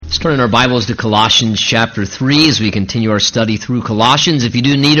Let's turn in our Bibles to Colossians chapter 3 as we continue our study through Colossians. If you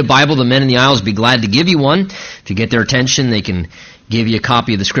do need a Bible, the men in the aisles will be glad to give you one. If you get their attention, they can give you a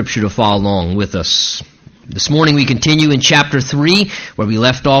copy of the Scripture to follow along with us. This morning we continue in chapter 3, where we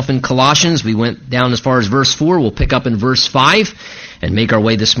left off in Colossians. We went down as far as verse 4. We'll pick up in verse 5 and make our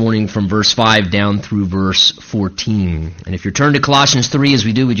way this morning from verse 5 down through verse 14. And if you're turned to Colossians 3 as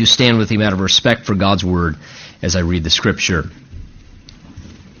we do, would you stand with me out of respect for God's Word as I read the Scripture.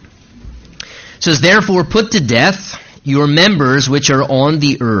 It says, "Therefore put to death your members which are on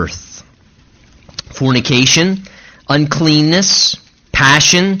the earth, fornication, uncleanness,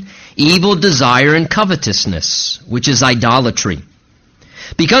 passion, evil desire, and covetousness, which is idolatry.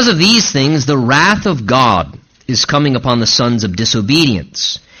 Because of these things the wrath of God is coming upon the sons of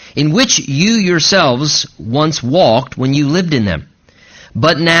disobedience, in which you yourselves once walked when you lived in them.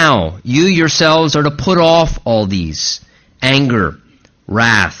 But now you yourselves are to put off all these: anger,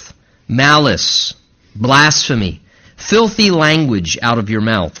 wrath, malice, blasphemy, filthy language out of your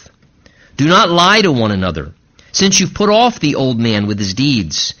mouth. Do not lie to one another, since you've put off the old man with his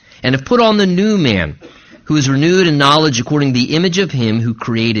deeds, and have put on the new man, who is renewed in knowledge according to the image of him who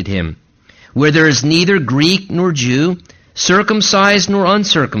created him, where there is neither Greek nor Jew, circumcised nor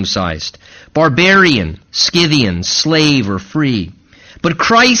uncircumcised, barbarian, Scythian, slave or free, but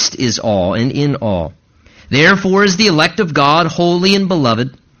Christ is all and in all. Therefore, as the elect of God, holy and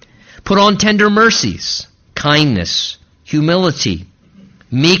beloved, put on tender mercies, kindness, humility,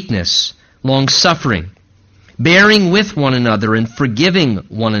 meekness, long-suffering, bearing with one another and forgiving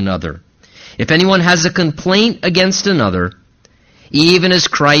one another. If anyone has a complaint against another, even as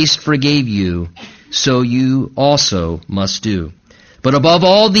Christ forgave you, so you also must do. But above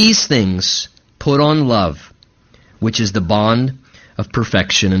all these things, put on love, which is the bond of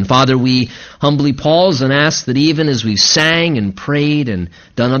perfection." And Father, we humbly pause and ask that even as we've sang and prayed and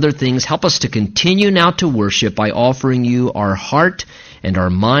done other things, help us to continue now to worship by offering you our heart and our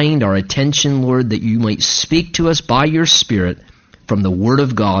mind, our attention, Lord, that you might speak to us by your Spirit from the Word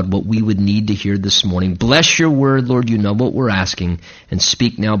of God what we would need to hear this morning. Bless your word, Lord. You know what we're asking. And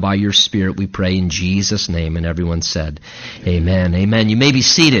speak now by your Spirit, we pray in Jesus' name. And everyone said, amen. Amen. You may be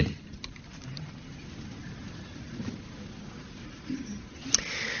seated.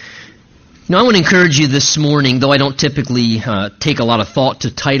 Now, I want to encourage you this morning, though I don't typically take a lot of thought to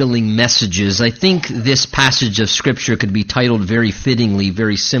titling messages. I think this passage of Scripture could be titled very fittingly,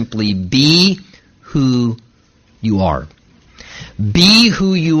 very simply, "Be Who You Are." Be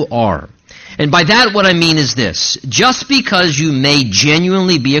who you are. And by that what I mean is this: just because you may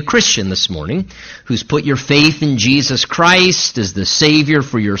genuinely be a Christian this morning, who's put your faith in Jesus Christ as the Savior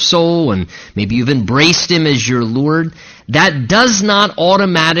for your soul, and maybe you've embraced Him as your Lord, that does not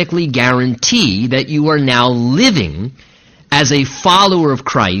automatically guarantee that you are now living as a follower of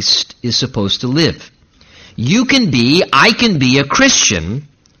Christ is supposed to live. I can be a Christian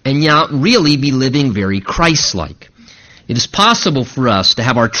and not really be living very Christ-like. It is possible for us to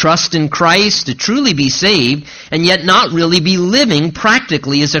have our trust in Christ, to truly be saved, and yet not really be living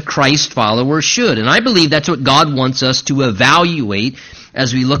practically as a Christ follower should. And I believe that's what God wants us to evaluate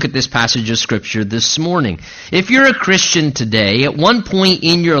as we look at this passage of Scripture this morning. If you're a Christian today, at one point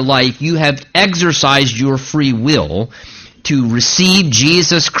in your life you have exercised your free will to receive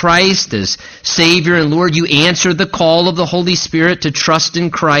Jesus Christ as Savior and Lord. You answer the call of the Holy Spirit to trust in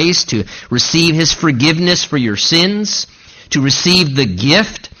Christ, to receive His forgiveness for your sins, to receive the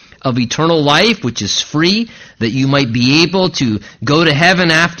gift of eternal life, which is free, that you might be able to go to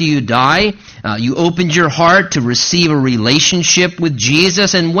heaven after you die. You opened your heart to receive a relationship with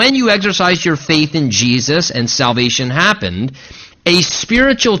Jesus, and when you exercised your faith in Jesus and salvation happened, a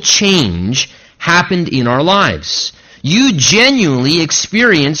spiritual change happened in our lives. You genuinely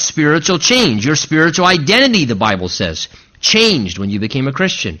experienced spiritual change. Your spiritual identity, the Bible says, changed when you became a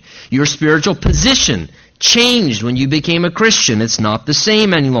Christian. Your spiritual position changed when you became a Christian. It's not the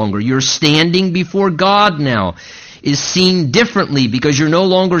same any longer. Your standing before God now is seen differently because you're no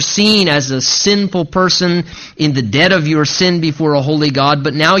longer seen as a sinful person in the debt of your sin before a holy God,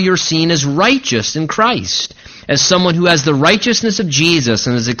 but now you're seen as righteous in Christ, as someone who has the righteousness of Jesus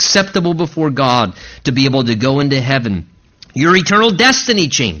and is acceptable before God to be able to go into heaven. Your eternal destiny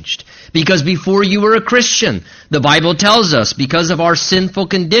changed because before you were a Christian, the Bible tells us, because of our sinful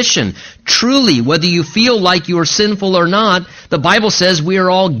condition, truly, whether you feel like you're sinful or not, the Bible says we are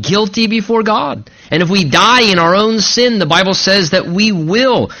all guilty before God. And if we die in our own sin, the Bible says that we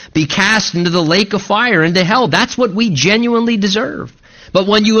will be cast into the lake of fire, into hell. That's what we genuinely deserve. But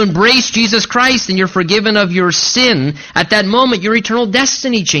when you embrace Jesus Christ and you're forgiven of your sin, at that moment your eternal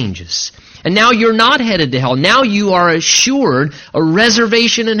destiny changes. And now you're not headed to hell. Now you are assured a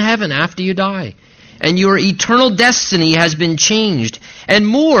reservation in heaven after you die. And your eternal destiny has been changed. And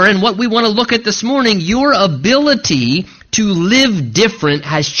more, and what we want to look at this morning, your ability to live different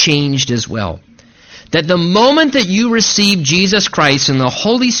has changed as well. That the moment that you received Jesus Christ and the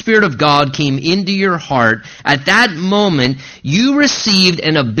Holy Spirit of God came into your heart, at that moment you received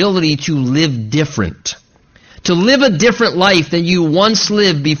an ability to live different. To live a different life than you once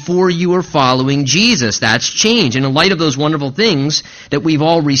lived before you were following Jesus. That's change. And in light of those wonderful things that we've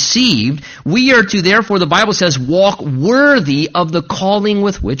all received, we are to, therefore, the Bible says, walk worthy of the calling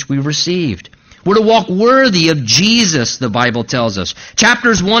with which we received. We're to walk worthy of Jesus, the Bible tells us.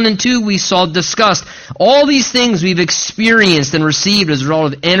 Chapters 1 and 2 we saw discussed all these things we've experienced and received as a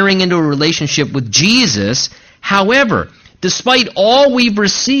result of entering into a relationship with Jesus. However, despite all we've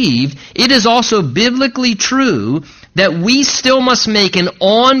received, it is also biblically true that we still must make an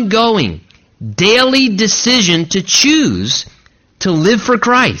ongoing, daily decision to choose to live for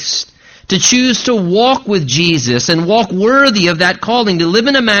Christ. To choose to walk with Jesus and walk worthy of that calling, to live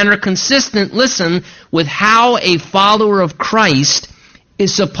in a manner consistent, listen, with how a follower of Christ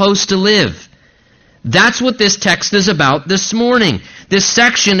is supposed to live. That's what this text is about this morning. This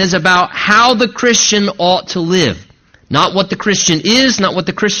section is about how the Christian ought to live. Not what the Christian is, not what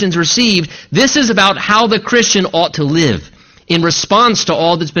the Christian's received. This is about how the Christian ought to live in response to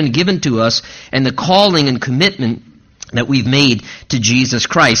all that's been given to us and the calling and commitment that we've made to Jesus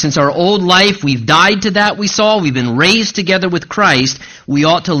Christ. Since our old life, we've died to that, we saw. We've been raised together with Christ. We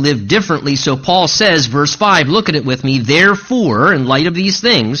ought to live differently. So Paul says, verse 5, look at it with me. Therefore, in light of these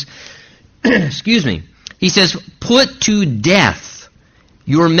things, excuse me, he says, put to death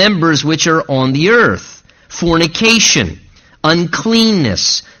your members which are on the earth. Fornication,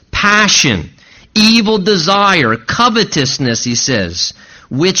 uncleanness, passion, evil desire, covetousness, he says,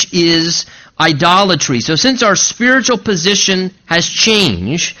 which is idolatry. So since our spiritual position has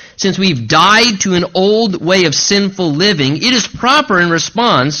changed, since we've died to an old way of sinful living, it is proper in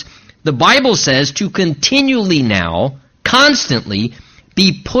response, the Bible says, to continually now, constantly,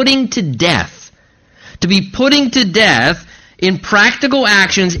 be putting to death. To be putting to death in practical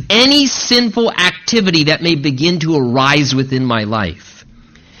actions any sinful activity that may begin to arise within my life.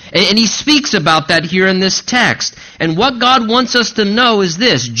 And he speaks about that here in this text. And what God wants us to know is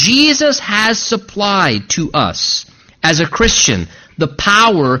this. Jesus has supplied to us, as a Christian, the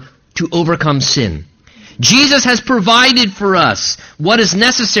power to overcome sin. Jesus has provided for us what is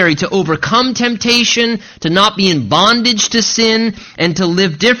necessary to overcome temptation, to not be in bondage to sin, and to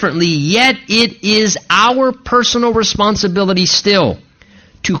live differently. Yet it is our personal responsibility still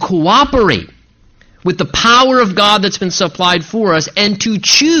to cooperate with the power of God that's been supplied for us and to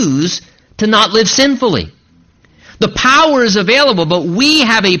choose to not live sinfully. The power is available, but we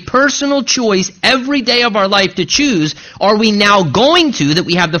have a personal choice every day of our life to choose. Are we now going to, that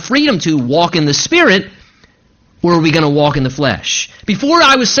we have the freedom to, walk in the Spirit, or are we going to walk in the flesh? Before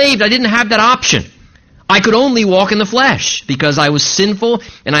I was saved, I didn't have that option. I could only walk in the flesh because I was sinful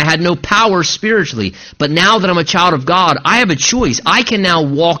and I had no power spiritually. But now that I'm a child of God, I have a choice. I can now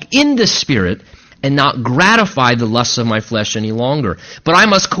walk in the Spirit and not gratify the lusts of my flesh any longer. But I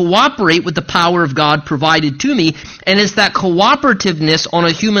must cooperate with the power of God provided to me, and it's that cooperativeness on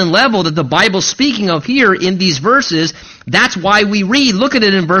a human level that the Bible's speaking of here in these verses. That's why we read, look at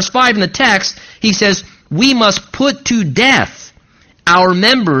it in verse 5 in the text, he says, we must put to death our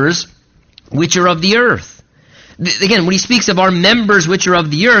members which are of the earth. Again, when he speaks of our members which are of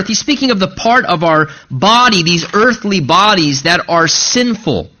the earth, he's speaking of the part of our body, these earthly bodies that are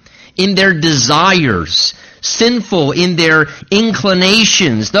sinful in their desires, sinful in their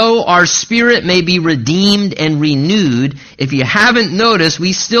inclinations. Though our spirit may be redeemed and renewed, if you haven't noticed,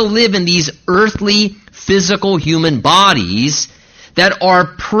 we still live in these earthly, physical human bodies that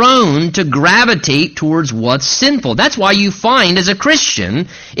are prone to gravitate towards what's sinful. That's why you find, as a Christian,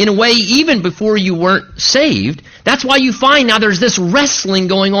 in a way, even before you weren't saved, that's why you find now there's this wrestling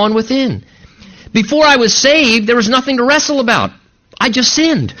going on within. Before I was saved, there was nothing to wrestle about. I just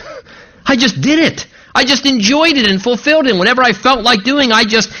sinned. I just did it. I just enjoyed it and fulfilled it. Whenever I felt like doing, I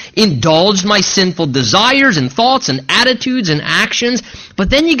just indulged my sinful desires and thoughts and attitudes and actions. But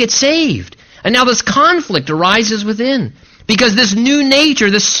then you get saved. And now this conflict arises within. Because this new nature,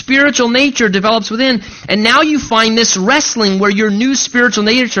 this spiritual nature develops within. And now you find this wrestling where your new spiritual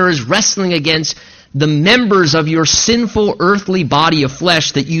nature is wrestling against the members of your sinful earthly body of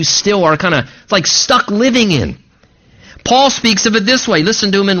flesh that you still are kind of like stuck living in. Paul speaks of it this way.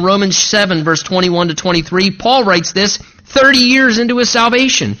 Listen to him in Romans 7, verse 21 to 23. Paul writes this 30 years into his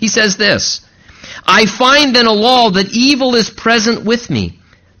salvation. He says this, I find then a law that evil is present with me,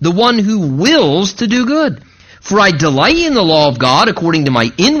 the one who wills to do good. For I delight in the law of God according to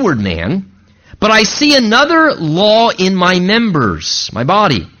my inward man, but I see another law in my members, my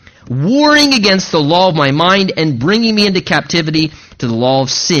body, warring against the law of my mind and bringing me into captivity to the law of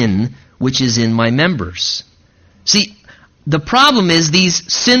sin, which is in my members. See, the problem is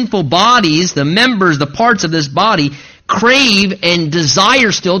these sinful bodies, the members, the parts of this body, crave and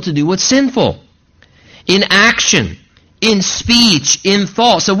desire still to do what's sinful. In action, in speech, in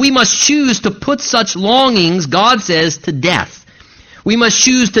thought. So we must choose to put such longings, God says, to death. We must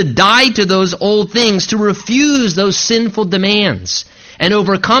choose to die to those old things, to refuse those sinful demands, and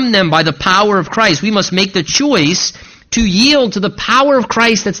overcome them by the power of Christ. We must make the choice to yield to the power of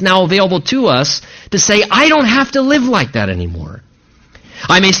Christ that's now available to us, to say, I don't have to live like that anymore.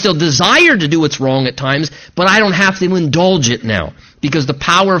 I may still desire to do what's wrong at times, but I don't have to indulge it now, because the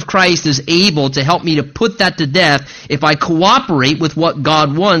power of Christ is able to help me to put that to death if I cooperate with what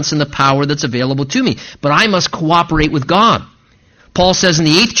God wants and the power that's available to me. But I must cooperate with God. Paul says in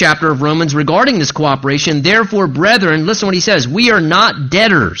the 8th chapter of Romans regarding this cooperation, therefore, brethren, listen to what he says, we are not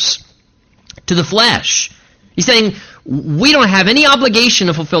debtors to the flesh. He's saying we don't have any obligation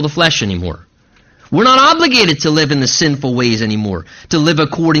to fulfill the flesh anymore. We're not obligated to live in the sinful ways anymore, to live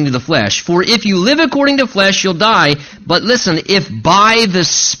according to the flesh. For if you live according to the flesh, you'll die. But listen, if by the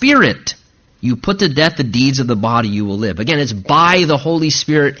Spirit you put to death the deeds of the body, you will live. Again, it's by the Holy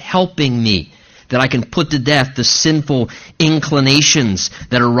Spirit helping me that I can put to death the sinful inclinations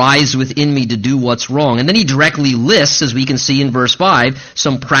that arise within me to do what's wrong. And then he directly lists, as we can see in verse 5,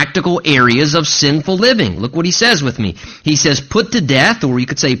 some practical areas of sinful living. Look what he says with me. He says, put to death, or you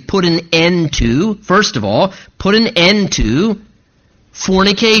could say put an end to, first of all, put an end to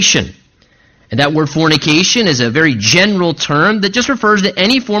fornication. And that word fornication is a very general term that just refers to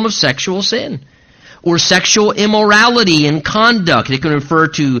any form of sexual sin or sexual immorality in conduct. It can refer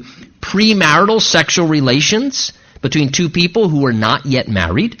to premarital sexual relations between two people who are not yet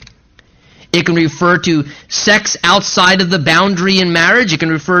married. It can refer to sex outside of the boundary in marriage. It can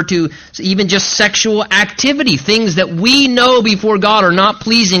refer to even just sexual activity, things that we know before God are not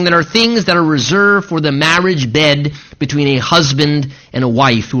pleasing, that are things that are reserved for the marriage bed between a husband and a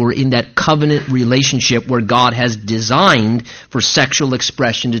wife who are in that covenant relationship where God has designed for sexual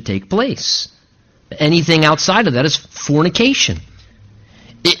expression to take place. Anything outside of that is fornication.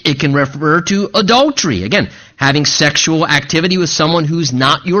 It can refer to adultery. Again, having sexual activity with someone who's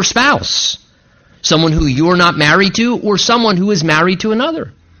not your spouse, someone who you're not married to, or someone who is married to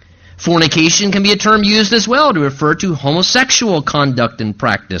another. Fornication can be a term used as well to refer to homosexual conduct and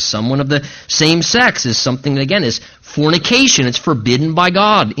practice. Someone of the same sex is something that, again, is fornication. It's forbidden by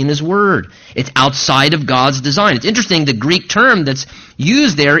God in His Word. It's outside of God's design. It's interesting, the Greek term that's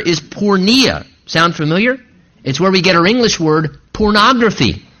used there is porneia. Sound familiar? It's where we get our English word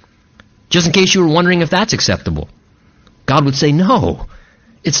pornography. Just in case you were wondering if that's acceptable. God would say, no,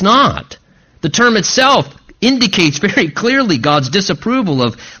 it's not. The term itself indicates very clearly God's disapproval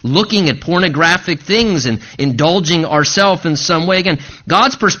of looking at pornographic things and indulging ourselves in some way. Again,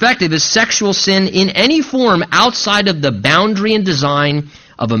 God's perspective is sexual sin in any form outside of the boundary and design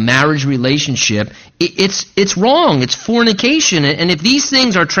of a marriage relationship. It's wrong. It's fornication. And if these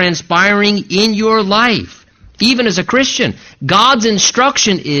things are transpiring in your life, even as a Christian, God's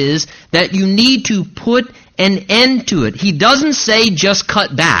instruction is that you need to put an end to it. He doesn't say just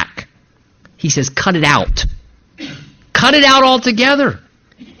cut back. He says cut it out. Cut it out altogether.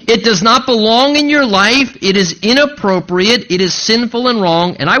 It does not belong in your life. It is inappropriate. It is sinful and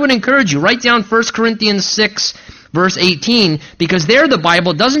wrong. And I would encourage you, write down 1 Corinthians 6, verse 18, because there the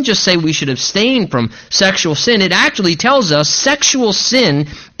Bible doesn't just say we should abstain from sexual sin. It actually tells us sexual sin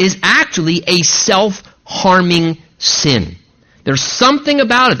is actually a self-harming sin. There's something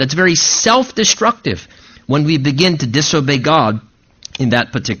about it that's very self-destructive when we begin to disobey God in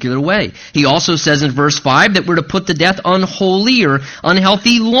that particular way. He also says in verse 5 that we're to put to death unholy or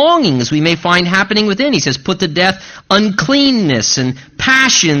unhealthy longings we may find happening within. He says put to death uncleanness and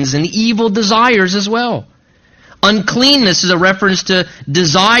passions and evil desires as well. Uncleanness is a reference to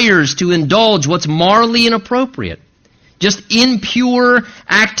desires to indulge what's morally inappropriate. Just impure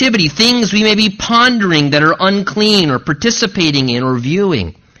activity, things we may be pondering that are unclean or participating in or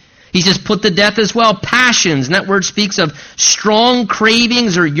viewing. He says put to death as well passions, and that word speaks of strong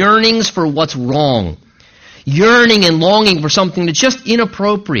cravings or yearnings for what's wrong. Yearning and longing for something that's just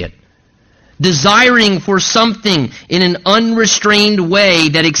inappropriate. Desiring for something in an unrestrained way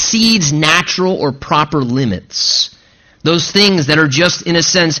that exceeds natural or proper limits. Those things that are just, in a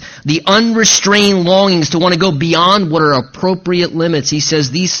sense, the unrestrained longings to want to go beyond what are appropriate limits. He says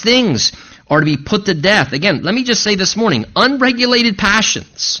these things are to be put to death. Again, let me just say this morning, unregulated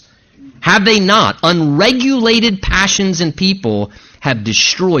passions, have they not? Unregulated passions in people have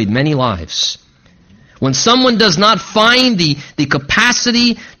destroyed many lives. When someone does not find the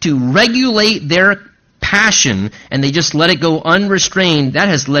capacity to regulate their passion and they just let it go unrestrained, that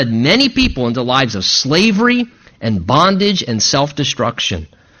has led many people into lives of slavery and bondage and self-destruction.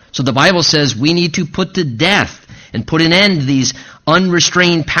 So the Bible says we need to put to death and put an end to these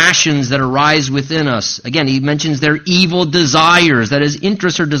unrestrained passions that arise within us. Again, he mentions their evil desires, that is,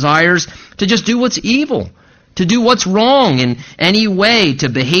 interests or desires to just do what's evil, to do what's wrong in any way, to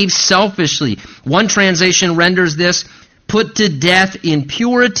behave selfishly. One translation renders this, put to death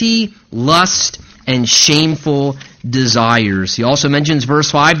impurity, lust, and shameful desires. He also mentions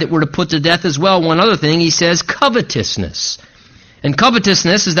verse 5 that we're to put to death as well. One other thing, he says covetousness. And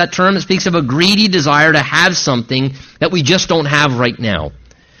covetousness is that term that speaks of a greedy desire to have something that we just don't have right now.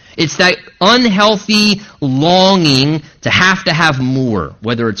 It's that unhealthy longing to have more,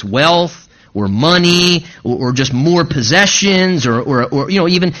 whether it's wealth or money or just more possessions or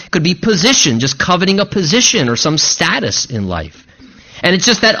even could be position, just coveting a position or some status in life. And it's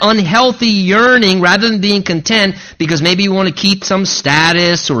just that unhealthy yearning rather than being content because maybe you want to keep some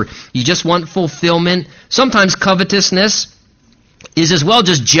status or you just want fulfillment. Sometimes covetousness is as well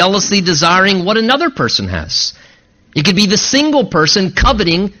just jealously desiring what another person has. It could be the single person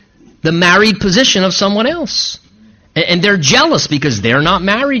coveting the married position of someone else. And they're jealous because they're not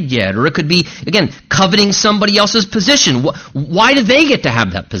married yet. Or it could be, again, coveting somebody else's position. Why do they get to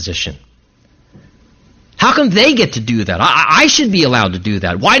have that position? How come they get to do that? I should be allowed to do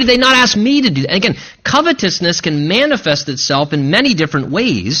that. Why did they not ask me to do that? And again, covetousness can manifest itself in many different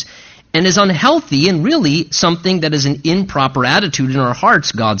ways and is unhealthy and really something that is an improper attitude in our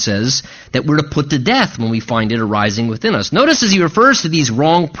hearts, God says, that we're to put to death when we find it arising within us. Notice as he refers to these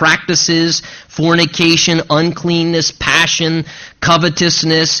wrong practices, fornication, uncleanness, passion,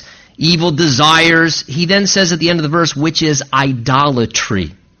 covetousness, evil desires, he then says at the end of the verse, which is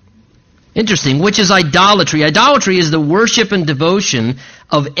idolatry. Interesting, which is idolatry. Idolatry is the worship and devotion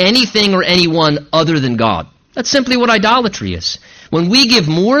of anything or anyone other than God. That's simply what idolatry is. When we give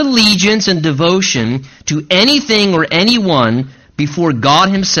more allegiance and devotion to anything or anyone before God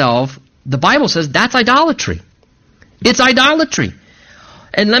himself, the Bible says that's idolatry. It's idolatry.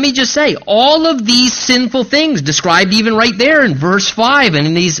 And let me just say, all of these sinful things described even right there in verse 5 and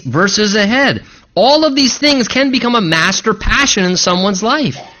in these verses ahead, all of these things can become a master passion in someone's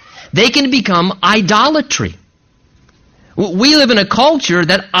life. They can become idolatry. We live in a culture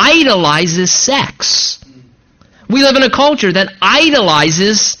that idolizes sex. We live in a culture that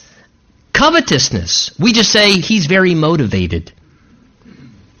idolizes covetousness. We just say he's very motivated.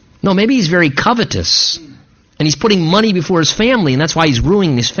 No, maybe he's very covetous. And he's putting money before his family, and that's why he's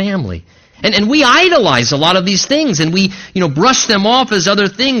ruining his family. And we idolize a lot of these things, and we brush them off as other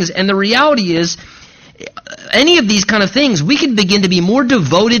things. And the reality is, any of these kind of things, we can begin to be more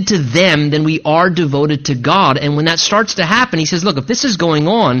devoted to them than we are devoted to God. And when that starts to happen, he says, look, if this is going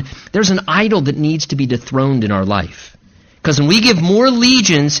on, there's an idol that needs to be dethroned in our life. Because when we give more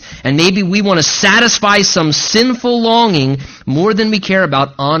allegiance, and maybe we want to satisfy some sinful longing more than we care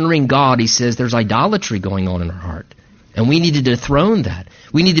about honoring God, he says there's idolatry going on in our heart. And we need to dethrone that.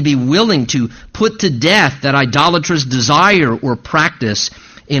 We need to be willing to put to death that idolatrous desire or practice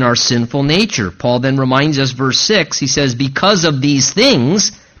in our sinful nature. Paul then reminds us, verse 6, he says, because of these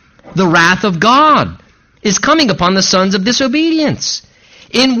things, the wrath of God is coming upon the sons of disobedience,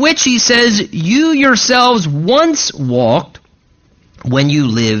 in which he says, you yourselves once walked when you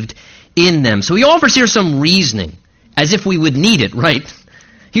lived in them. So he offers here some reasoning, as if we would need it, right?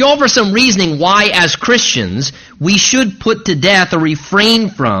 He offers some reasoning why, as Christians, we should put to death or refrain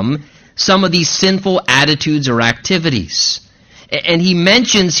from some of these sinful attitudes or activities. And he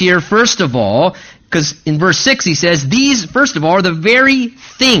mentions here, first of all, because in verse 6 he says, these, first of all, are the very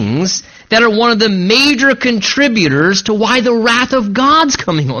things that are one of the major contributors to why the wrath of God's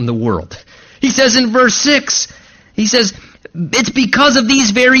coming on the world. He says in verse 6, he says, it's because of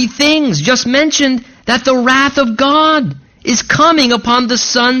these very things, just mentioned, that the wrath of God is coming upon the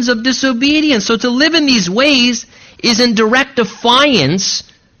sons of disobedience. So to live in these ways is in direct defiance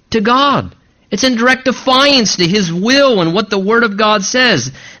to God. It's in direct defiance to his will and what the Word of God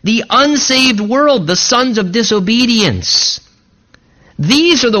says. The unsaved world, the sons of disobedience.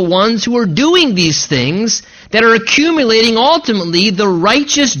 These are the ones who are doing these things that are accumulating ultimately the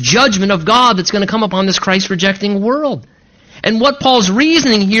righteous judgment of God that's going to come upon this Christ-rejecting world. And what Paul's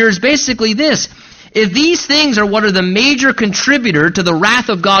reasoning here is basically this. If these things are what are the major contributor to the wrath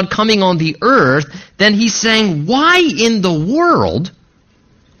of God coming on the earth, then he's saying, why in the world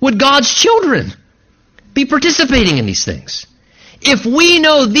would God's children be participating in these things? If we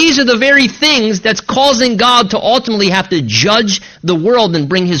know these are the very things that's causing God to ultimately have to judge the world and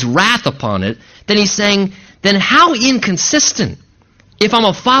bring his wrath upon it, then he's saying, then how inconsistent, if I'm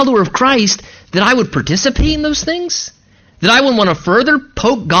a follower of Christ, that I would participate in those things? That I would want to further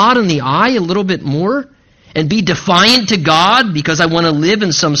poke God in the eye a little bit more? And be defiant to God because I want to live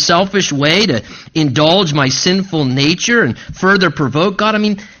in some selfish way to indulge my sinful nature and further provoke God? I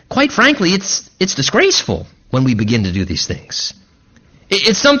mean, quite frankly, it's disgraceful when we begin to do these things.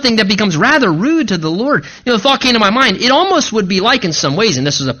 It's something that becomes rather rude to the Lord. The thought came to my mind, it almost would be like in some ways, and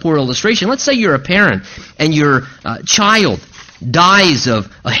this is a poor illustration, let's say you're a parent and your child dies of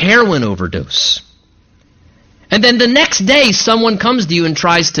a heroin overdose. And then the next day someone comes to you and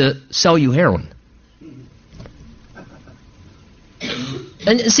tries to sell you heroin.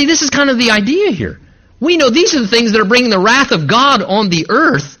 And see, this is kind of the idea here. We know these are the things that are bringing the wrath of God on the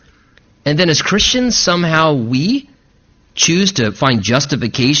earth. And then as Christians, somehow we choose to find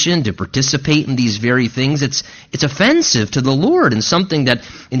justification to participate in these very things. It's offensive to the Lord and something that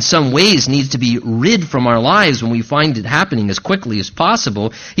in some ways needs to be rid from our lives when we find it happening as quickly as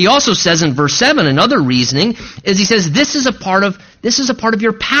possible. He also says in verse 7, another reasoning is he says this is a part of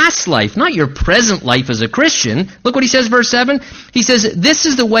your past life, not your present life as a Christian. Look what he says, verse 7. He says, this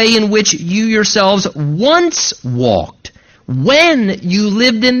is the way in which you yourselves once walked when you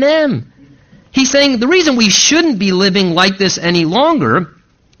lived in them. He's saying the reason we shouldn't be living like this any longer,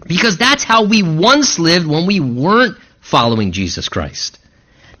 because that's how we once lived when we weren't following Jesus Christ.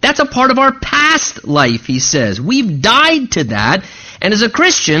 That's a part of our past life, he says. We've died to that. And as a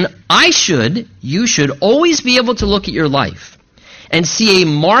Christian, you should always be able to look at your life and see a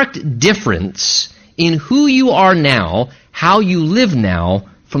marked difference in who you are now, how you live now,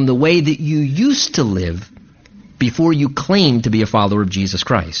 from the way that you used to live before you claimed to be a follower of Jesus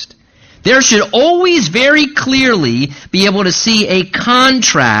Christ. There should always very clearly be able to see a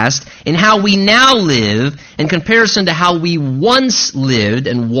contrast in how we now live in comparison to how we once lived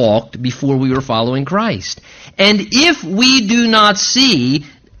and walked before we were following Christ. And if we do not see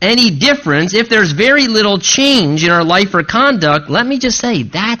any difference, if there's very little change in our life or conduct, let me just say,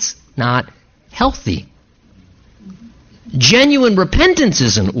 that's not healthy. Genuine repentance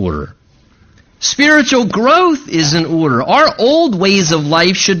is in order. Spiritual growth is in order. Our old ways of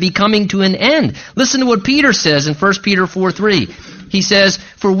life should be coming to an end. Listen to what Peter says in 1 Peter 4:3. He says,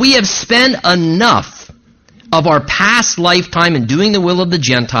 for we have spent enough of our past lifetime in doing the will of the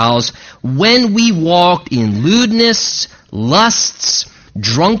Gentiles when we walked in lewdness, lusts,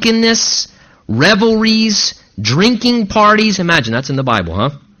 drunkenness, revelries, drinking parties. Imagine, that's in the Bible,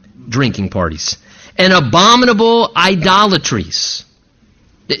 huh? Drinking parties. And abominable idolatries.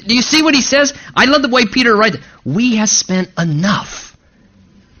 Do you see what he says? I love the way Peter writes. We have spent enough.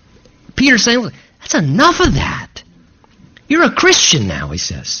 Peter's saying, look, that's enough of that. You're a Christian now, he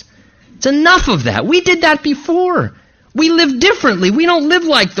says. It's enough of that. We did that before. We live differently. We don't live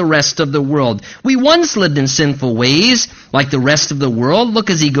like the rest of the world. We once lived in sinful ways like the rest of the world. Look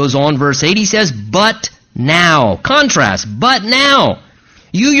as he goes on, verse 8, he says, but now. Contrast, but now.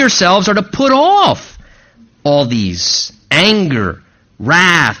 You yourselves are to put off all these. Anger,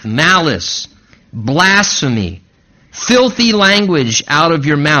 wrath, malice, blasphemy, filthy language out of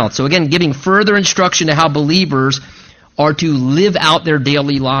your mouth. So again, giving further instruction to how believers are to live out their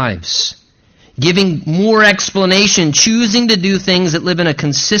daily lives. Giving more explanation, choosing to do things that live in a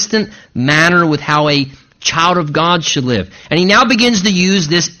consistent manner with how a child of God should live. And he now begins to use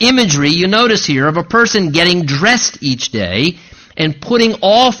this imagery, you notice here, of a person getting dressed each day and putting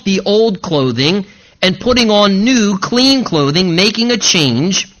off the old clothing and putting on new, clean clothing, making a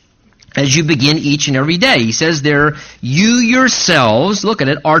change as you begin each and every day. He says there, you yourselves, look at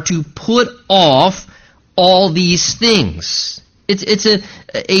it, are to put off all these things. It's a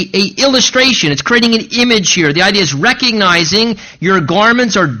illustration. It's creating an image here. The idea is recognizing your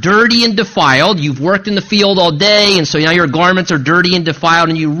garments are dirty and defiled. You've worked in the field all day, and so now your garments are dirty and defiled,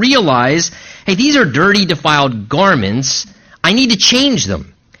 and you realize, hey, these are dirty, defiled garments. I need to change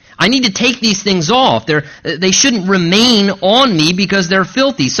them. I need to take these things off. They shouldn't remain on me because they're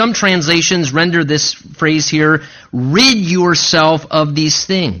filthy. Some translations render this phrase here, rid yourself of these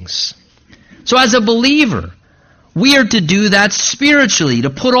things. So as a believer, we are to do that spiritually, to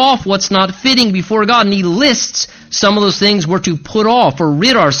put off what's not fitting before God. And he lists some of those things we're to put off or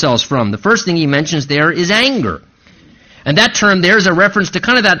rid ourselves from. The first thing he mentions there is anger. And that term there is a reference to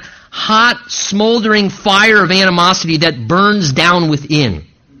kind of that hot, smoldering fire of animosity that burns down within.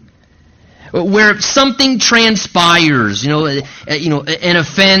 where something transpires, an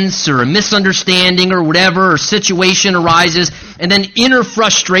offense or a misunderstanding or whatever, or situation arises, and then inner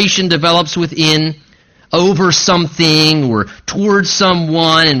frustration develops within over something or towards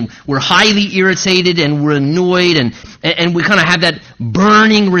someone, and we're highly irritated and we're annoyed, and we kind of have that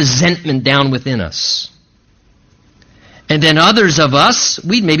burning resentment down within us. And then others of us,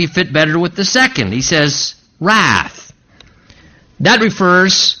 we'd maybe fit better with the second. He says, wrath. That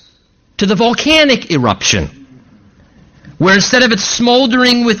refers to the volcanic eruption, where instead of it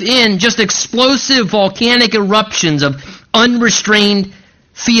smoldering within, just explosive volcanic eruptions of unrestrained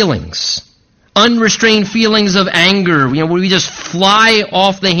feelings of anger, where we just fly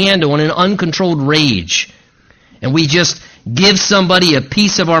off the handle in an uncontrolled rage, and we just give somebody a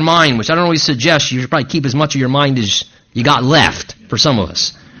piece of our mind, which I don't always suggest. You should probably keep as much of your mind as you got left for some of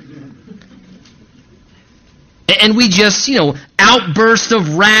us. And we just, outbursts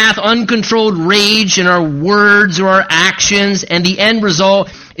of wrath, uncontrolled rage in our words or our actions, and the end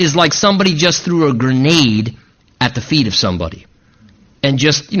result is like somebody just threw a grenade at the feet of somebody. And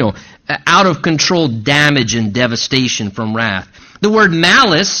just, out of control damage and devastation from wrath. The word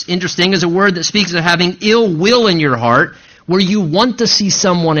malice, interesting, is a word that speaks of having ill will in your heart, where you want to see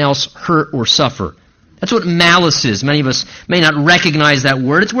someone else hurt or suffer. That's what malice is. Many of us may not recognize that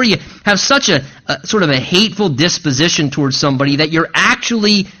word. It's where you have such a sort of a hateful disposition towards somebody that you're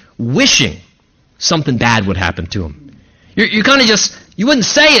actually wishing something bad would happen to them. You're kind of just, you wouldn't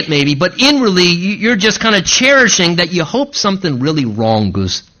say it maybe, but inwardly you're just kind of cherishing that you hope something really wrong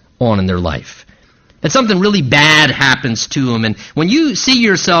goes on in their life. That something really bad happens to them. And when you see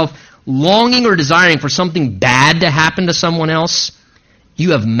yourself longing or desiring for something bad to happen to someone else,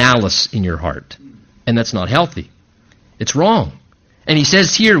 you have malice in your heart. And that's not healthy. It's wrong. And he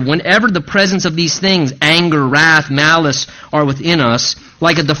says here, whenever the presence of these things, anger, wrath, malice, are within us,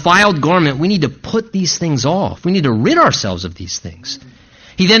 like a defiled garment, we need to put these things off. We need to rid ourselves of these things.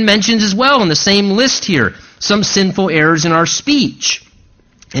 He then mentions as well in the same list here, some sinful errors in our speech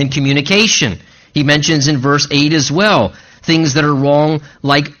and communication. He mentions in verse 8 as well, things that are wrong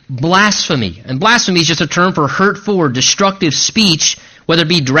like blasphemy. And blasphemy is just a term for hurtful or destructive speech, whether it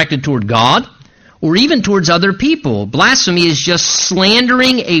be directed toward God or even towards other people. Blasphemy is just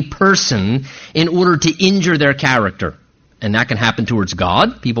slandering a person in order to injure their character. And that can happen towards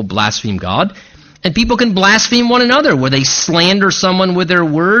God. People blaspheme God. And people can blaspheme one another, where they slander someone with their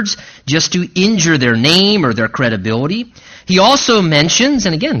words just to injure their name or their credibility. He also mentions,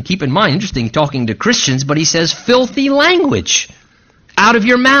 and again, keep in mind, interesting talking to Christians, but he says filthy language out of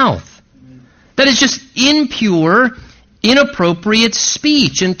your mouth. That is just impure, inappropriate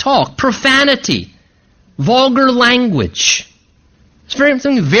speech and talk, profanity, vulgar language. It's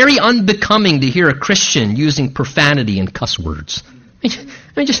something very unbecoming to hear a Christian using profanity and cuss words.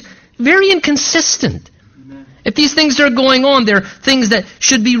 Just very inconsistent. If these things are going on, they're things that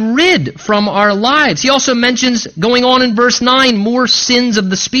should be rid from our lives. He also mentions, going on in verse 9, more sins of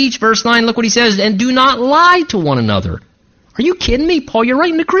the speech. Verse 9, look what he says, and do not lie to one another. Are you kidding me, Paul? You're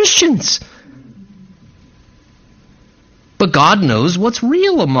writing to Christians. But God knows what's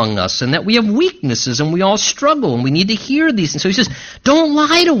real among us, and that we have weaknesses, and we all struggle, and we need to hear these things. So he says, don't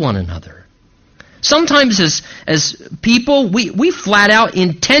lie to one another. Sometimes as people, we flat out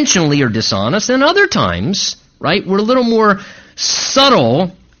intentionally are dishonest, and other times, right, we're a little more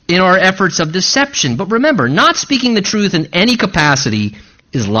subtle in our efforts of deception. But remember, not speaking the truth in any capacity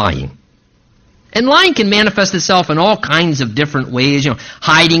is lying. And lying can manifest itself in all kinds of different ways,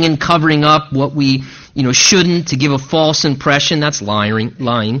 hiding and covering up what we, shouldn't to give a false impression. That's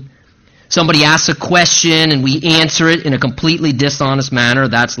lying. Somebody asks a question and we answer it in a completely dishonest manner.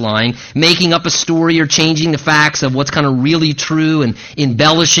 That's lying. Making up a story or changing the facts of what's kind of really true and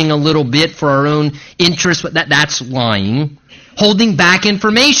embellishing a little bit for our own interest. That's lying. Holding back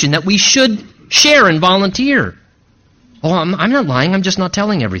information that we should share and volunteer. Oh, I'm not lying. I'm just not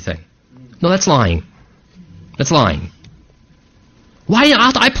telling everything. No, that's lying. That's lying. Why?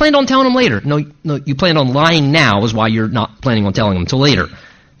 I planned on telling them later. No, you planned on lying now is why you're not planning on telling them until later.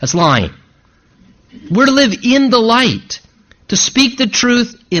 That's lying. We're to live in the light, to speak the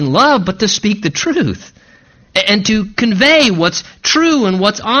truth in love, but to speak the truth, and to convey what's true and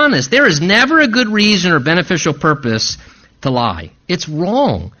what's honest. There is never a good reason or beneficial purpose to lie. It's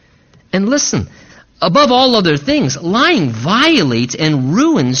wrong. And listen, above all other things, lying violates and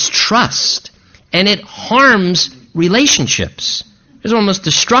ruins trust, and it harms relationships. There's almost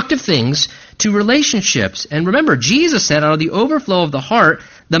destructive things to relationships. And remember, Jesus said, out of the overflow of the heart,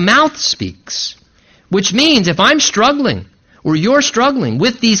 the mouth speaks. Which means if I'm struggling, or you're struggling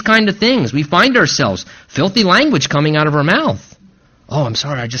with these kind of things, we find ourselves filthy language coming out of our mouth. Oh, I'm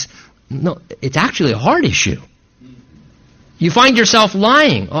sorry, No, it's actually a heart issue. You find yourself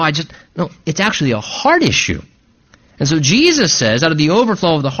lying. No, it's actually a heart issue. And so Jesus says, out of the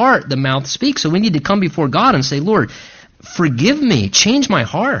overflow of the heart, the mouth speaks. So we need to come before God and say, Lord, forgive me, change my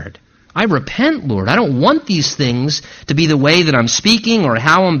heart. I repent, Lord. I don't want these things to be the way that I'm speaking or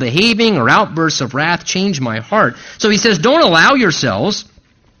how I'm behaving or outbursts of wrath. Change my heart. So he says, don't allow yourselves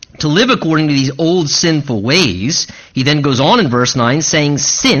to live according to these old sinful ways. He then goes on in verse 9 saying,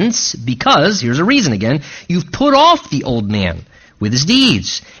 because, here's a reason again, you've put off the old man with his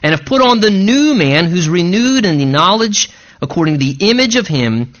deeds, and have put on the new man who's renewed in the knowledge according to the image of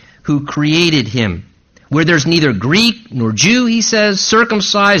him who created him. Where there's neither Greek nor Jew, he says,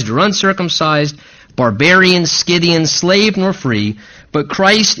 circumcised or uncircumcised, barbarian, Scythian, slave nor free, but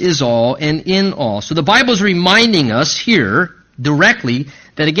Christ is all and in all. So the Bible is reminding us here directly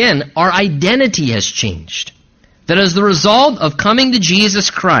that, again, our identity has changed. That as the result of coming to Jesus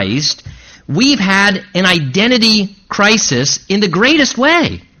Christ, we've had an identity crisis in the greatest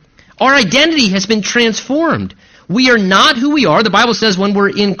way. Our identity has been transformed. We are not who we are. The Bible says when we're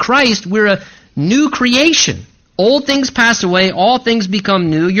in Christ, we're a new creation. Old things pass away, all things become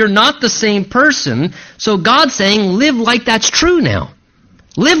new. You're not the same person. So God's saying, live like that's true now.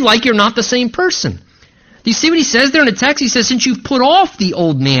 Live like you're not the same person. Do you see what he says there in the text? He says, since you've put off the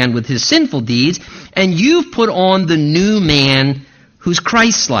old man with his sinful deeds, and you've put on the new man who's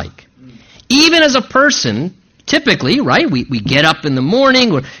Christ-like. Even as a person, typically, right, we get up in the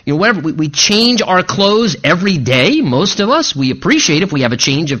morning, or whatever, we change our clothes every day. Most of us, we appreciate if we have a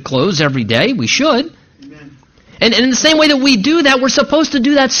change of clothes every day. We should. Amen. And in the same way that we do that, we're supposed to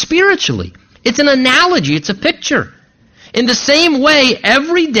do that spiritually. It's an analogy. It's a picture. In the same way,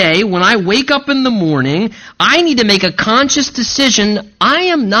 every day when I wake up in the morning, I need to make a conscious decision. I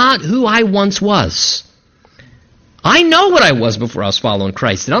am not who I once was. I know what I was before I was following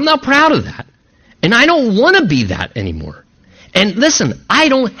Christ, and I'm not proud of that. And I don't want to be that anymore. And listen, I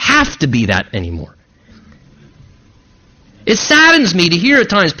don't have to be that anymore. It saddens me to hear at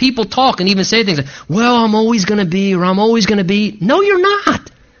times people talk and even say things like, well, I'm always going to be, or I'm always going to be. No, you're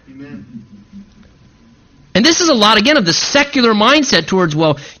not. Amen. And this is a lot, again, of the secular mindset towards,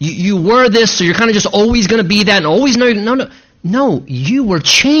 well, you were this, so you're kind of just always going to be that, and always know. No, you were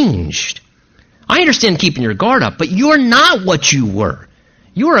changed. I understand keeping your guard up, but you're not what you were.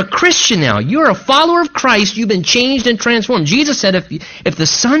 You're a Christian now. You're a follower of Christ. You've been changed and transformed. Jesus said, if the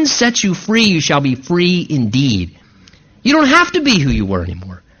Son sets you free, you shall be free indeed. You don't have to be who you were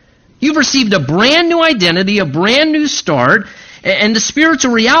anymore. You've received a brand new identity, a brand new start, and the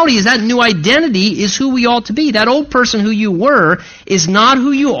spiritual reality is that new identity is who we ought to be. That old person who you were is not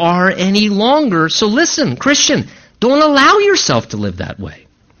who you are any longer. So listen, Christian, don't allow yourself to live that way.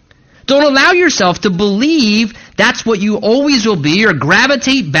 Don't allow yourself to believe that's what you always will be, or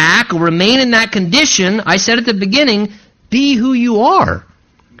gravitate back, or remain in that condition. I said at the beginning, be who you are.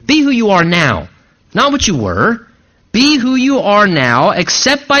 Be who you are now. Not what you were. Be who you are now.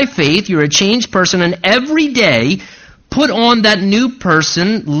 Accept by faith you're a changed person, and every day put on that new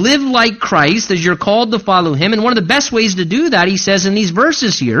person. Live like Christ as you're called to follow him. And one of the best ways to do that, he says in these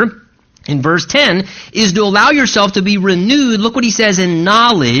verses here, in verse 10, is to allow yourself to be renewed. Look what he says, in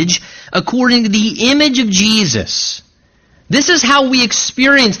knowledge, according to the image of Jesus. This is how we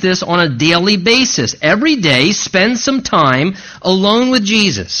experience this on a daily basis. Every day, spend some time alone with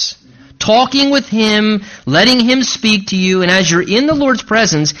Jesus, talking with him, letting him speak to you, and as you're in the Lord's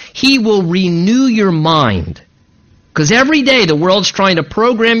presence, he will renew your mind. Because every day the world's trying to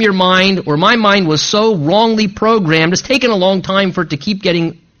program your mind, or my mind was so wrongly programmed, it's taken a long time for it to keep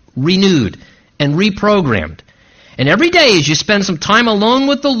getting renewed and reprogrammed. And every day as you spend some time alone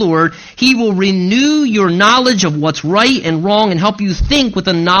with the Lord, he will renew your knowledge of what's right and wrong and help you think with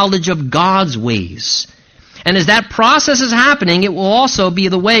the knowledge of God's ways. And as that process is happening, it will also be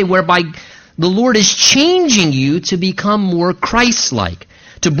the way whereby the Lord is changing you to become more Christ-like,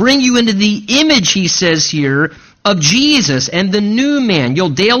 to bring you into the image, he says here, of Jesus and the new man. You'll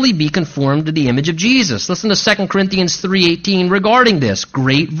daily be conformed to the image of Jesus. Listen to 2 Corinthians 3:18 regarding this.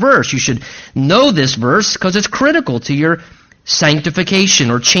 Great verse. You should know this verse because it's critical to your sanctification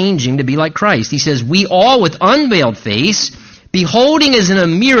or changing to be like Christ. He says, we all with unveiled face, beholding as in a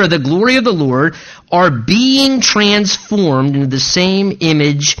mirror the glory of the Lord, are being transformed into the same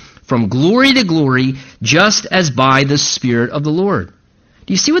image from glory to glory, just as by the Spirit of the Lord.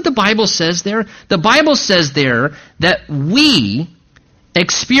 Do you see what the Bible says there? The Bible says there that we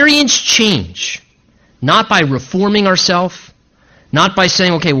experience change, not by reforming ourselves, not by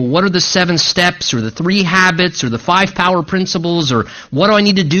saying, okay, well, what are the 7 steps, or the 3 habits, or the 5 power principles, or what do I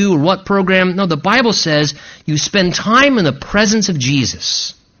need to do, or what program? No, the Bible says you spend time in the presence of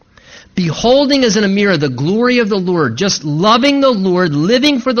Jesus. beholding as in a mirror the glory of the Lord, just loving the Lord,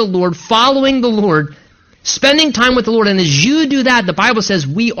 living for the Lord, following the Lord, spending time with the Lord. And as you do that, the Bible says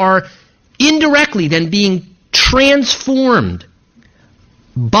we are indirectly then being transformed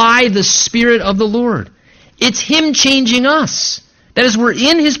by the Spirit of the Lord. It's Him changing us. That is, we're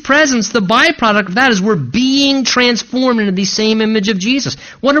in His presence. The byproduct of that is we're being transformed into the same image of Jesus.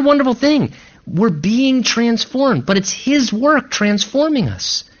 What a wonderful thing. We're being transformed, but it's His work transforming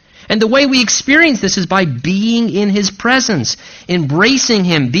us. And the way we experience this is by being in His presence, embracing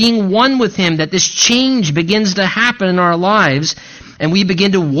Him, being one with Him, that this change begins to happen in our lives, and we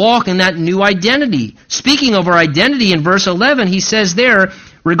begin to walk in that new identity. Speaking of our identity, in verse 11, he says there,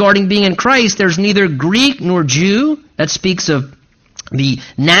 regarding being in Christ, there's neither Greek nor Jew. That speaks of the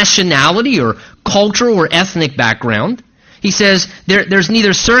nationality or cultural or ethnic background. He says there's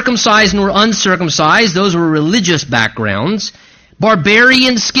neither circumcised nor uncircumcised. Those were religious backgrounds.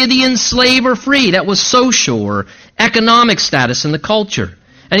 Barbarian, Scythian, slave, or free. That was social or economic status in the culture.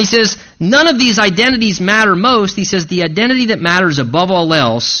 And he says none of these identities matter most. He says the identity that matters above all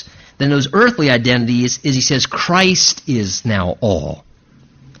else than those earthly identities is, he says, Christ is now all.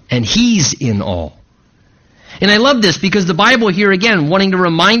 And He's in all. And I love this because the Bible here, again, wanting to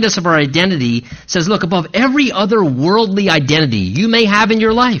remind us of our identity, says, look, above every other worldly identity you may have in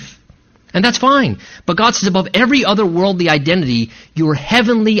your life, and that's fine, but God says above every other worldly identity, your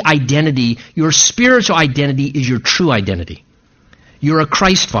heavenly identity, your spiritual identity is your true identity. You're a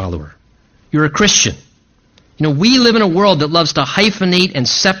Christ follower. You're a Christian. You know, we live in a world that loves to hyphenate and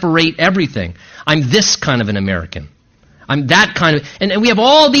separate everything. I'm this kind of an American. I'm that kind of, and we have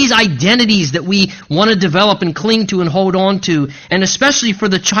all these identities that we want to develop and cling to and hold on to, and especially for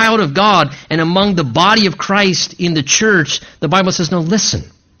the child of God and among the body of Christ in the church, the Bible says, no, listen,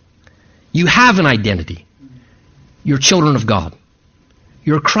 you have an identity. You're children of God.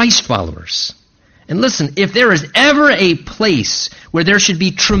 You're Christ followers. And listen, if there is ever a place where there should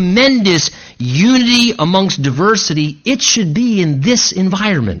be tremendous unity amongst diversity, it should be in this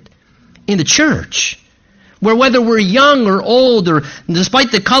environment, in the church. Where whether we're young or old, or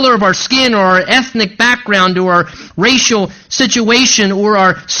despite the color of our skin or our ethnic background or our racial situation or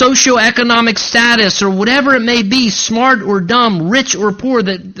our socioeconomic status or whatever it may be, smart or dumb, rich or poor,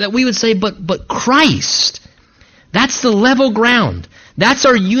 that we would say, but Christ, that's the level ground. That's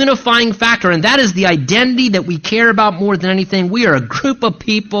our unifying factor, and that is the identity that we care about more than anything. We are a group of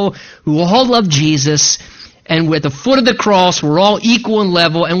people who all love Jesus, and we're at the foot of the cross, we're all equal in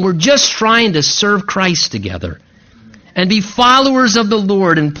level, and we're just trying to serve Christ together and be followers of the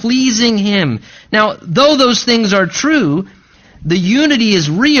Lord and pleasing Him. Now, though those things are true, the unity is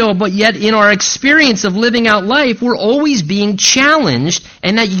real, but yet in our experience of living out life, we're always being challenged,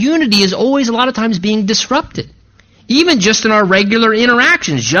 and that unity is always a lot of times being disrupted. Even just in our regular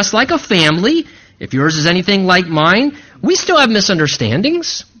interactions, just like a family, if yours is anything like mine, we still have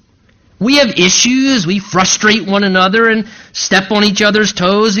misunderstandings. We have issues, we frustrate one another and step on each other's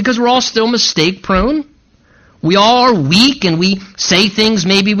toes because we're all still mistake prone. We all are weak and we say things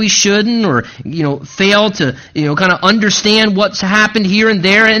maybe we shouldn't, or, fail to, kind of understand what's happened here and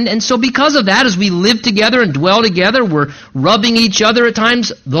there. And so because of that, as we live together and dwell together, we're rubbing each other at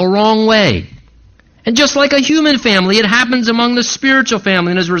times the wrong way. And just like a human family, it happens among the spiritual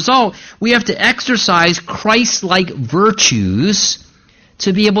family. And as a result, we have to exercise Christ-like virtues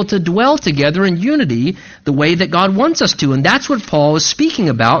to be able to dwell together in unity the way that God wants us to. And that's what Paul is speaking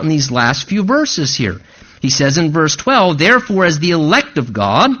about in these last few verses here. He says in verse 12, therefore, as the elect of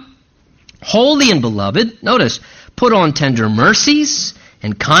God, holy and beloved, notice, put on tender mercies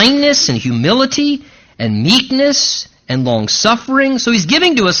and kindness and humility and meekness and long-suffering. So he's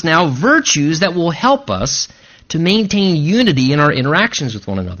giving to us now virtues that will help us to maintain unity in our interactions with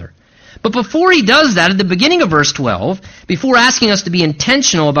one another. But before he does that, at the beginning of verse 12, before asking us to be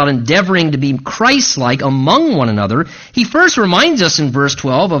intentional about endeavoring to be Christ-like among one another, he first reminds us in verse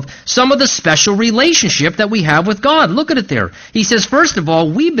 12 of some of the special relationship that we have with God. Look at it there. He says, first of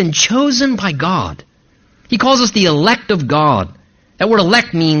all, we've been chosen by God. He calls us the elect of God. That word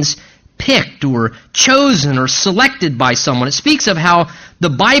elect means picked or chosen or selected by someone. It speaks of how the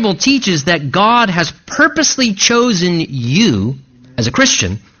Bible teaches that God has purposely chosen you as a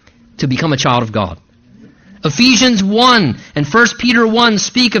Christian to become a child of God. Ephesians 1 and 1 Peter 1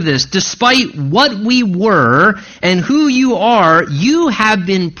 speak of this. Despite what we were and who you are, you have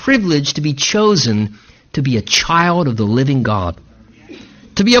been privileged to be chosen to be a child of the living God.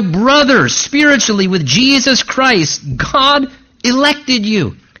 To be a brother spiritually with Jesus Christ. God elected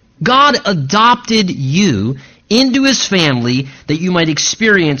you. God adopted you into His family that you might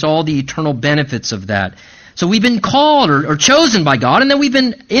experience all the eternal benefits of that. So we've been called or chosen by God, and then we've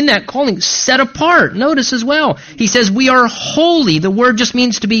been, in that calling, set apart. Notice as well, he says we are holy. The word just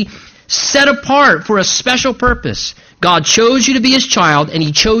means to be set apart for a special purpose. God chose you to be his child, and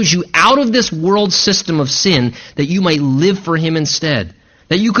he chose you out of this world system of sin that you might live for him instead.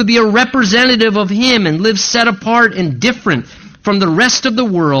 That you could be a representative of him and live set apart and different from the rest of the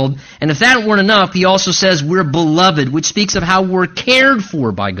world. And if that weren't enough, he also says we're beloved, which speaks of how we're cared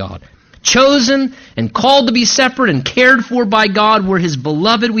for by God. Chosen and called to be separate and cared for by God. We're his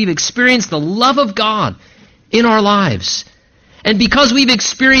beloved. We've experienced the love of God in our lives. And because we've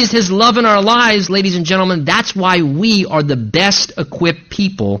experienced his love in our lives, ladies and gentlemen, that's why we are the best equipped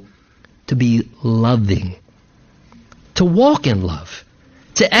people to be loving, to walk in love,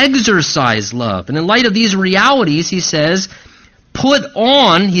 to exercise love. And in light of these realities, he says, put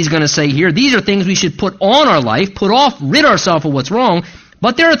on, he's going to say here, these are things we should put on our life, put off, rid ourselves of what's wrong,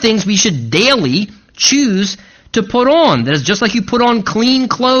 but there are things we should daily choose to put on. That is just like you put on clean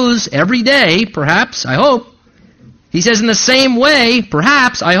clothes every day, perhaps, I hope. He says in the same way,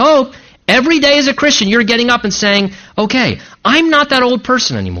 perhaps, I hope, every day as a Christian you're getting up and saying, okay, I'm not that old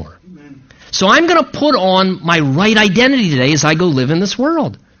person anymore. So I'm going to put on my right identity today as I go live in this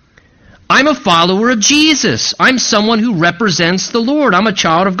world. I'm a follower of Jesus. I'm someone who represents the Lord. I'm a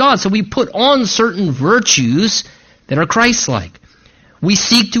child of God. So we put on certain virtues that are Christ-like. We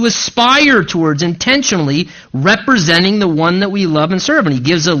seek to aspire towards intentionally representing the one that we love and serve. And he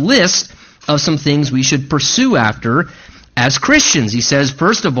gives a list of some things we should pursue after as Christians. He says,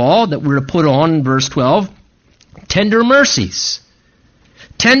 first of all, that we're to put on, in verse 12, tender mercies.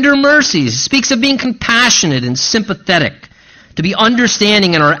 Tender mercies. It speaks of being compassionate and sympathetic, to be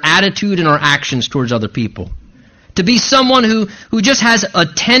understanding in our attitude and our actions towards other people, to be someone who just has a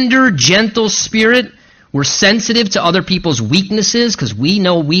tender, gentle spirit. We're sensitive to other people's weaknesses because we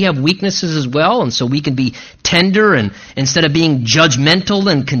know we have weaknesses as well, and so we can be tender, and instead of being judgmental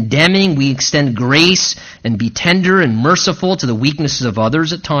and condemning, we extend grace and be tender and merciful to the weaknesses of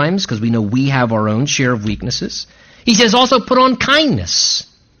others at times because we know we have our own share of weaknesses. He says also put on kindness.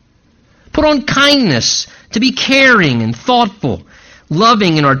 Put on kindness, to be caring and thoughtful,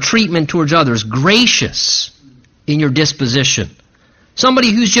 loving in our treatment towards others, gracious in your disposition.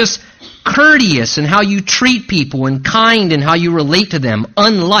 Somebody who's just courteous in how you treat people and kind in how you relate to them,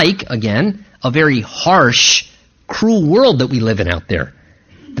 unlike, again, a very harsh, cruel world that we live in out there.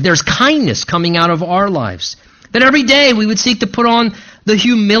 That there's kindness coming out of our lives. That every day we would seek to put on the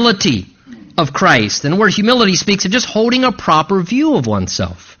humility of Christ. And where humility speaks of just holding a proper view of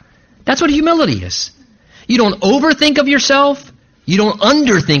oneself. That's what humility is. You don't overthink of yourself. You don't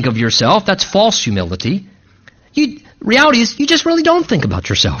underthink of yourself. That's false humility. Reality is you just really don't think about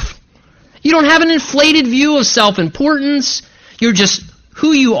yourself. You don't have an inflated view of self-importance. You're just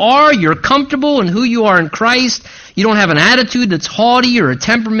who you are. You're comfortable in who you are in Christ. You don't have an attitude that's haughty or a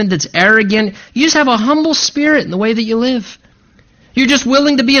temperament that's arrogant. You just have a humble spirit in the way that you live. You're just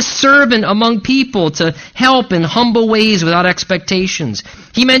willing to be a servant among people, to help in humble ways without expectations.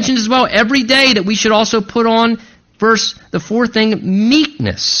 He mentions as well every day that we should also put on, the fourth thing,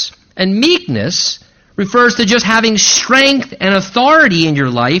 meekness. And meekness refers to just having strength and authority in your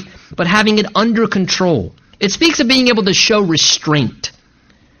life, but having it under control. It speaks of being able to show restraint.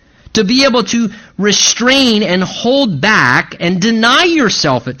 To be able to restrain and hold back and deny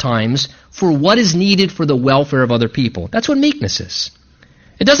yourself at times for what is needed for the welfare of other people. That's what meekness is.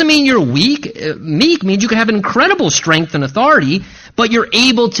 It doesn't mean you're weak. Meek means you can have incredible strength and authority, but you're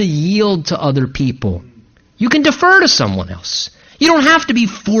able to yield to other people. You can defer to someone else. You don't have to be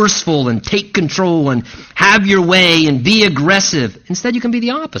forceful and take control and have your way and be aggressive. Instead, you can be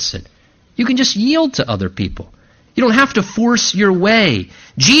the opposite. You can just yield to other people. You don't have to force your way.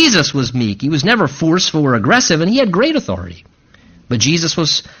 Jesus was meek. He was never forceful or aggressive, and he had great authority. But Jesus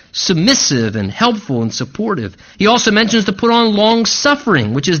was submissive and helpful and supportive. He also mentions to put on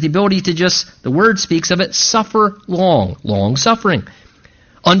long-suffering, which is the ability to just, the word speaks of it, suffer long-suffering.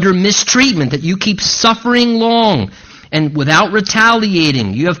 Under mistreatment, that you keep suffering long and without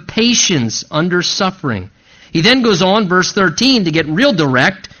retaliating. You have patience under suffering. He then goes on, verse 13, to get real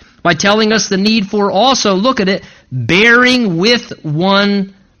direct by telling us the need for also, look at it, bearing with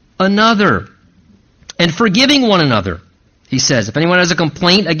one another and forgiving one another. He says, if anyone has a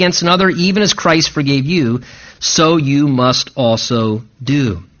complaint against another, even as Christ forgave you, so you must also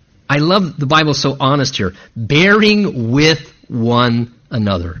do. I love the Bible so honest here. Bearing with one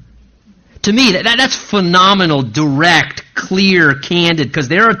another. To me, that's phenomenal, direct, clear, candid, because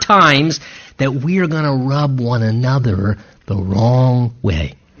there are times that we are going to rub one another the wrong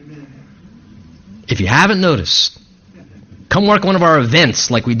way. If you haven't noticed, come work one of our events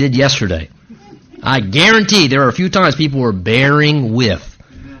like we did yesterday. I guarantee there are a few times people were bearing with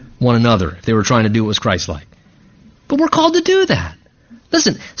one another if they were trying to do what was Christ-like. But we're called to do that.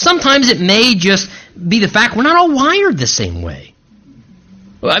 Listen, sometimes it may just be the fact we're not all wired the same way.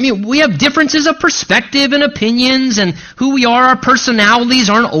 I mean, we have differences of perspective and opinions, and who we are, our personalities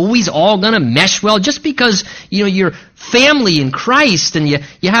aren't always all going to mesh well. Just because, you're family in Christ and you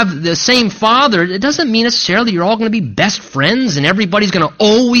have the same Father, it doesn't mean necessarily you're all going to be best friends and everybody's going to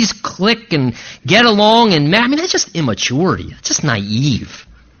always click and get along. And that's just immaturity. That's just naive.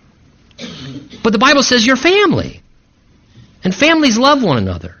 But the Bible says you're family. And families love one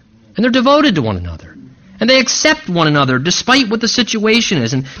another. And they're devoted to one another. And they accept one another despite what the situation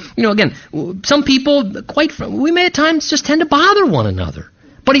is. And, again, some people, we may at times just tend to bother one another.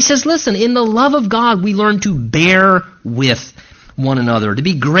 But he says, listen, in the love of God, we learn to bear with one another, to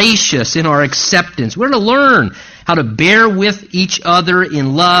be gracious in our acceptance. We're to learn how to bear with each other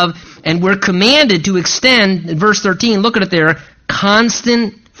in love. And we're commanded to extend, in verse 13, look at it there,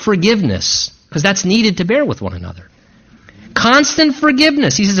 constant forgiveness. Because that's needed to bear with one another. Constant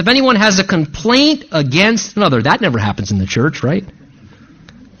forgiveness. He says, if anyone has a complaint against another, that never happens in the church, right?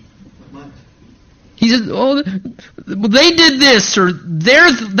 He says, they did this, or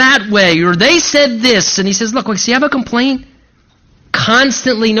they're that way, or they said this. And he says, look, you have a complaint?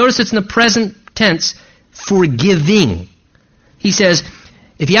 Constantly, notice it's in the present tense, forgiving. He says,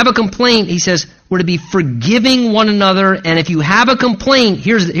 if you have a complaint, he says, we're to be forgiving one another. And if you have a complaint,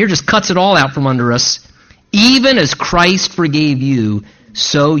 here just cuts it all out from under us. Even as Christ forgave you,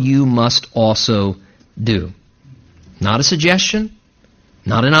 so you must also do. Not a suggestion,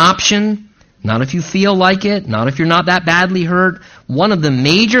 not an option, not if you feel like it, not if you're not that badly hurt. One of the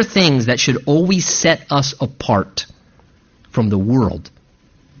major things that should always set us apart from the world,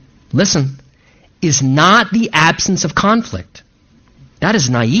 listen, is not the absence of conflict. That is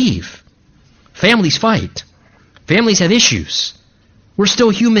naive. Families fight. Families have issues. We're still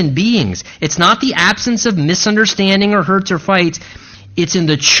human beings. It's not the absence of misunderstanding or hurts or fights. It's in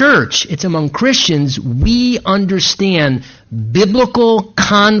the church. It's among Christians. We understand biblical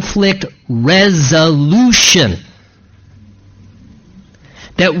conflict resolution.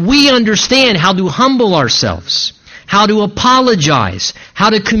 That we understand how to humble ourselves, how to apologize, how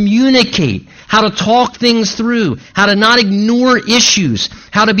to communicate, how to talk things through, how to not ignore issues,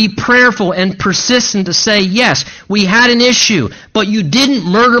 how to be prayerful and persistent to say, yes, we had an issue, but you didn't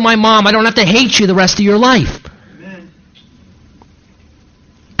murder my mom. I don't have to hate you the rest of your life. Amen.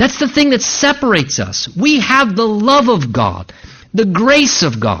 That's the thing that separates us. We have the love of God, the grace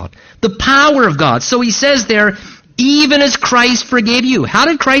of God, the power of God. So he says there, even as Christ forgave you. How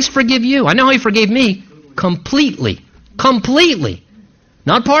did Christ forgive you? I know how he forgave me. Completely. Completely.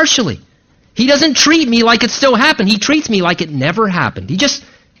 Not partially. He doesn't treat me like it still happened. He treats me like it never happened. He just,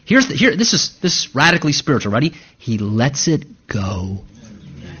 this is radically spiritual, ready? He lets it go.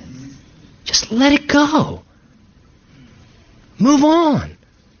 Just let it go. Move on.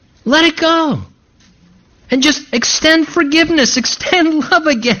 Let it go. And just extend forgiveness, extend love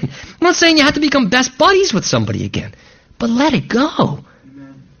again. I'm not saying you have to become best buddies with somebody again, but let it go.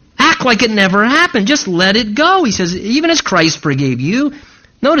 Act like it never happened. Just let it go. He says, even as Christ forgave you,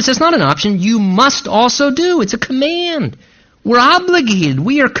 notice it's not an option. You must also do. It's a command. We're obligated.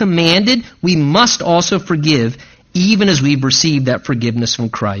 We are commanded. We must also forgive, even as we've received that forgiveness from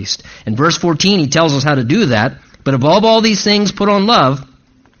Christ. In verse 14, he tells us how to do that. But above all these things, put on love,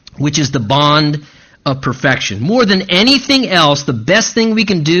 which is the bond of perfection. More than anything else, the best thing we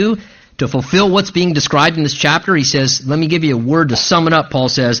can do to fulfill what's being described in this chapter, he says, let me give you a word to sum it up. Paul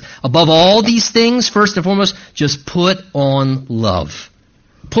says, above all these things, first and foremost, just put on love.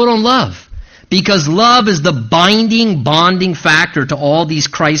 Put on love. Because love is the bonding factor to all these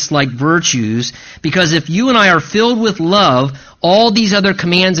Christ-like virtues. Because if you and I are filled with love, all these other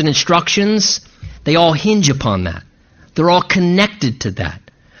commands and instructions, they all hinge upon that. They're all connected to that.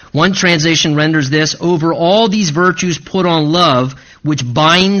 One translation renders this, over all these virtues put on love, which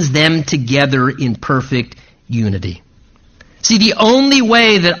binds them together in perfect unity. See, the only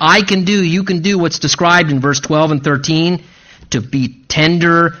way that you can do what's described in verse 12 and 13, to be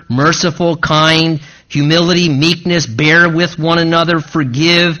tender, merciful, kind, humility, meekness, bear with one another,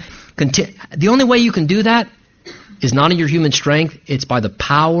 forgive. The only way you can do that is not in your human strength. It's by the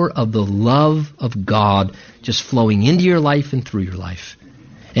power of the love of God just flowing into your life and through your life.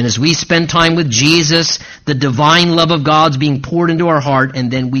 And as we spend time with Jesus, the divine love of God's being poured into our heart,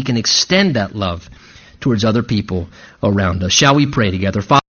 and then we can extend that love towards other people around us. Shall we pray together? Father,